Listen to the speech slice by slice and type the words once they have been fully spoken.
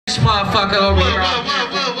motherfucker over here.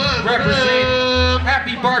 Represent.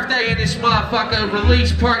 Happy birthday in this motherfucker.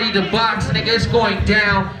 Release party, the box, nigga. It's going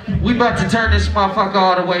down. We about to turn this motherfucker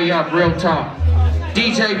all the way up, real talk.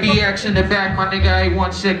 DJ BX in the back, my nigga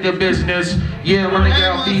A1 sick the business. Yeah, my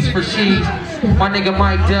nigga Albeez for she's. My nigga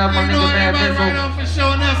Mike Dub, my nigga Mad Bizzle.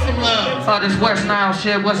 Oh, this West Nile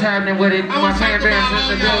shit, what's happening with it? My fan band's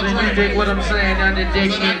in the building, you dig what I'm saying? Under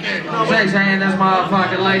dick Say saying this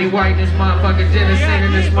motherfucker, Lady White, this motherfucker, Dennis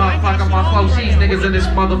singing this motherfucker, my folks, these niggas in this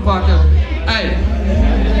motherfucker. Hey,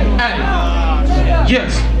 hey,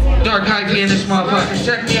 yes, Dark Ivy in this motherfucker,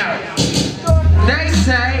 check me out. They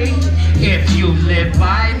say, if you live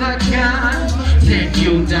by the gun, then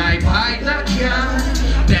you die by the gun.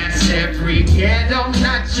 That's every ghetto,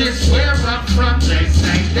 not just where I'm from. They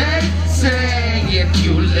say, if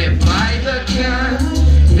you live by the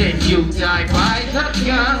gun, then you die by the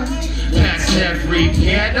gun. That's every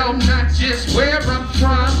ghetto, not just where I'm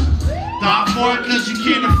from. Die for it cause you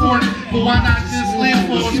can't afford it, but why not just live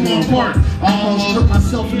for what's more important? Almost put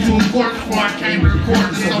myself into a court before I came to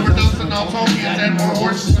record this overdosing on Tokens and more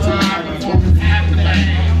horses to ride before half the day.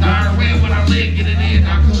 Darn away when I live, get it in,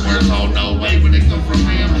 I can swear so no way when they come from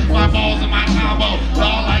him. My balls and my combo,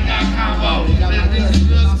 all I got combo.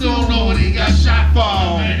 Still don't know what he got shot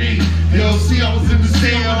for. Yo, see I was in the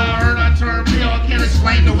cell, I heard I turned pale, I can't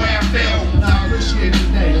explain the way I felt. I appreciate it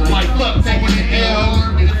today. Like fuck, taking the L,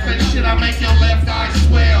 learn me to fake shit. I make your left eye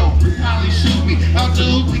swell. Probably shoot me. I'll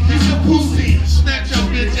do because you're pussy. Snatch your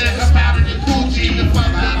bitch ass up out of the coochie. If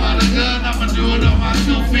I live by the gun, I'ma do it on my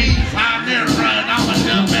 2 feet. I'll never run, I'ma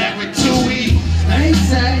jump back with 2 E's. They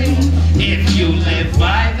say, if you live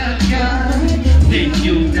by the gun, then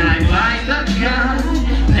you die by the gun.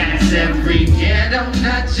 That's every ghetto,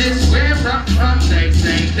 not just where I'm from. They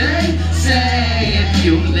say, if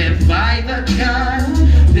you live by the gun,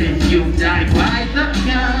 then you die by the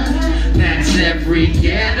gun. That's every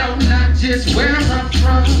ghetto, not just where I'm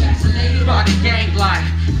from. By the gang life,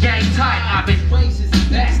 gang tight, I've been raised as a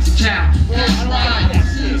bastard child. That's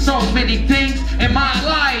right, so many things in my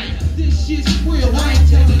life. This shit's real, I ain't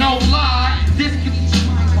telling no lie. This could be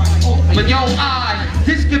but yo,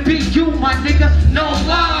 this could be you, my nigga, no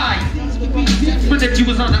lie. But if you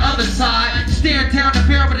was on the other side, staring down the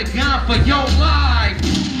barrel with a gun for your life.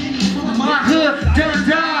 My hood done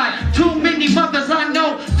died. Too many mothers I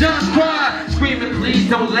know done cried. Screaming, please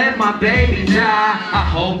don't let my baby die. I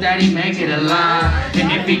hope that he make it alive.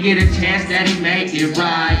 And if he get a chance that he make it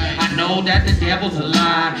right. I know that the devil's a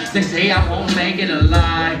lie. They say I won't make it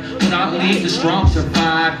alive, but I believe the strong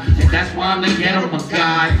survive. And that's why I'm the ghetto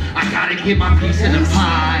guy. I gotta get my piece of the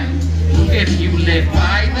pie. If you live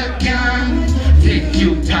by the gun, then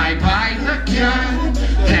you die by the gun.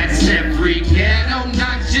 That's every ghetto,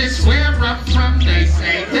 not just where I'm from. They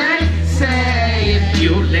say, if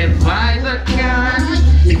you live by the gun,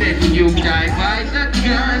 then you die by the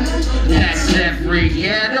gun. That's every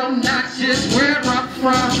ghetto, not just where I'm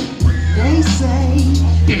from. They say,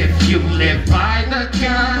 if you live by the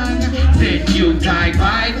gun, then you die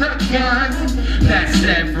by the gun. That's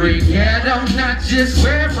every ghetto, not just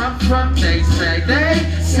where I'm from. They say,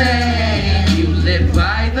 if you live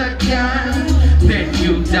by the gun, then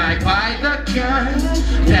you die by the gun.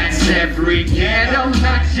 That's every ghetto,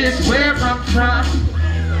 not just where I'm from.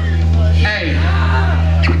 Hey,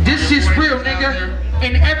 this shit's real, nigga.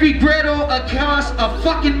 In every ghetto across a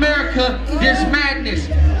fucking America, there's madness,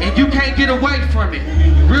 and you can't get away from it.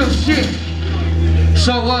 Real shit.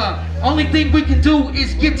 So, only thing we can do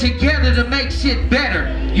is get together to make shit better.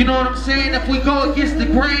 You know what I'm saying? If we go against the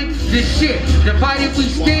grain, this shit. Divided we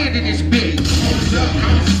stand in this bitch.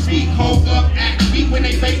 Speak, hold up, act weak when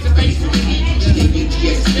they face to face with me.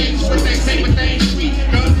 GTS when they say what they ain't sweet.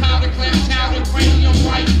 Gunpowder, clam chowder, cranium,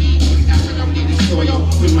 white meat. After I'm getting soil,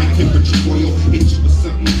 when my temperature boil, hit you with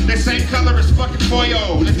something. That same color as fucking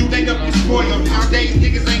foil. The dude they up is spoiled. Nowadays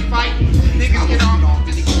niggas ain't fighting. Niggas get on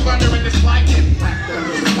thunder in this lightning.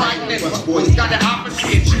 Boys got the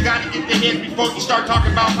opposite. You gotta get the hit before you start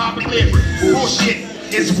talking about popping lips. Bullshit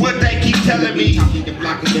is what they keep telling me. I'm in the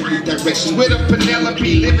block in every direction with a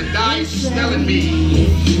Penelope. Live and die, she's telling me.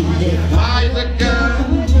 By the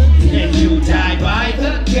gun, and you die by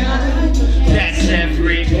the gun. That's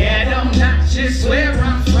every ghetto, not just where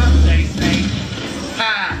I'm from. They say,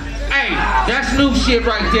 hey, that's new shit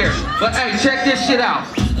right there. But hey, check this shit out.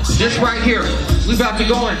 This right here, we about to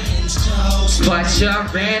go in. But your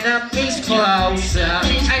enemy's closer.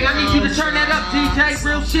 Hey, I need you to turn that up, DJ.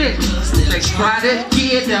 Real shit. They try to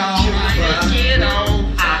get on.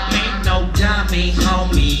 I ain't no dummy,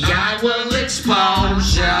 homie. I will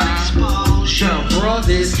expose ya. The world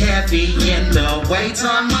is heavy and the weight's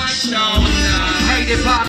on my shoulder. Hated by